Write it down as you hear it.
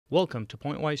Welcome to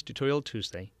Pointwise Tutorial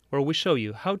Tuesday, where we show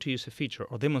you how to use a feature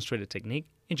or demonstrate a technique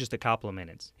in just a couple of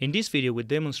minutes. In this video, we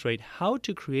demonstrate how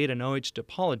to create an OH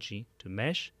topology to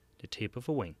mesh the tip of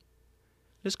a wing.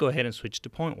 Let's go ahead and switch to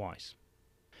Pointwise.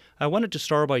 I wanted to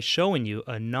start by showing you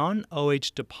a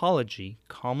non-OH topology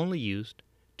commonly used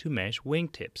to mesh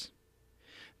wingtips.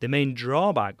 The main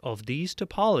drawback of this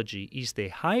topology is the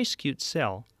high skewed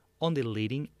cell on the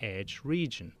leading edge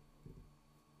region.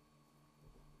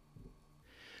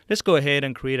 Let's go ahead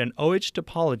and create an OH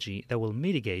topology that will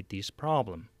mitigate this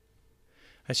problem.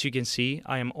 As you can see,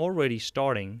 I am already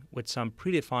starting with some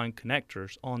predefined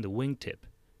connectors on the wingtip.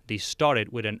 These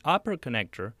started with an upper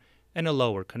connector and a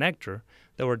lower connector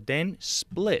that were then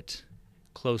split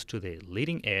close to the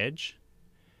leading edge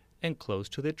and close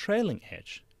to the trailing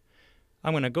edge.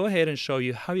 I'm going to go ahead and show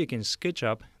you how you can sketch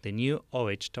up the new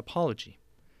OH topology.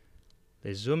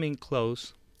 Let's zoom in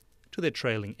close to the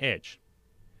trailing edge.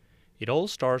 It all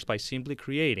starts by simply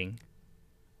creating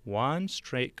one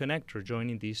straight connector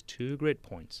joining these two grid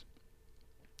points.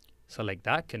 Select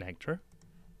that connector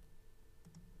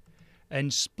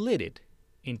and split it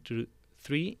into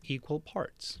 3 equal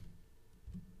parts.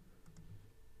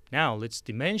 Now let's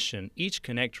dimension each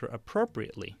connector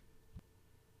appropriately.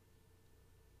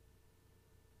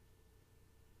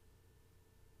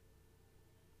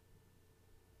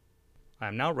 I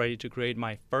am now ready to create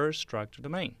my first structure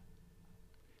domain.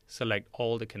 Select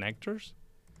all the connectors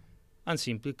and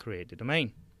simply create the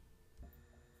domain.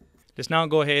 Let's now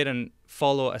go ahead and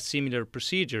follow a similar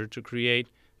procedure to create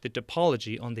the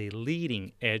topology on the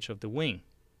leading edge of the wing.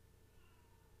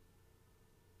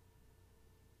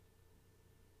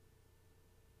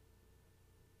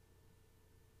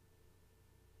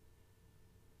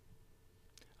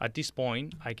 At this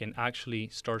point, I can actually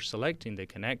start selecting the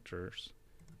connectors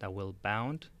that will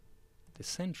bound the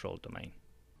central domain.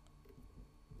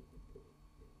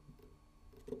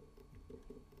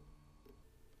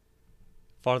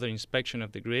 Further inspection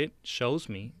of the grid shows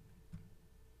me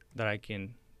that I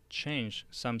can change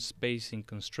some spacing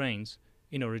constraints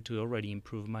in order to already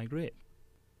improve my grid.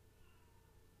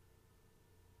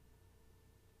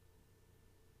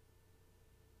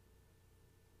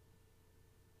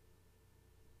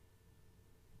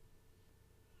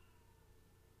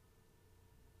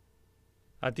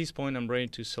 At this point, I'm ready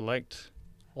to select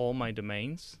all my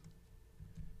domains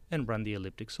and run the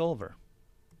elliptic solver.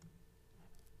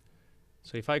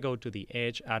 So if I go to the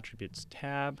Edge Attributes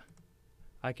tab,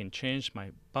 I can change my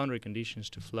boundary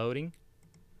conditions to floating,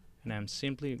 and I'm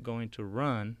simply going to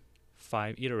run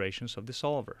 5 iterations of the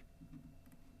solver.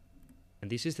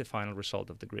 And this is the final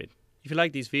result of the grid. If you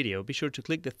like this video, be sure to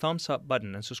click the thumbs up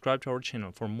button and subscribe to our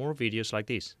channel for more videos like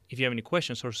this. If you have any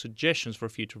questions or suggestions for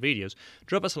future videos,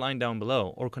 drop us a line down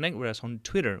below or connect with us on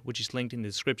Twitter, which is linked in the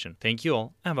description. Thank you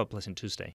all and have a pleasant Tuesday.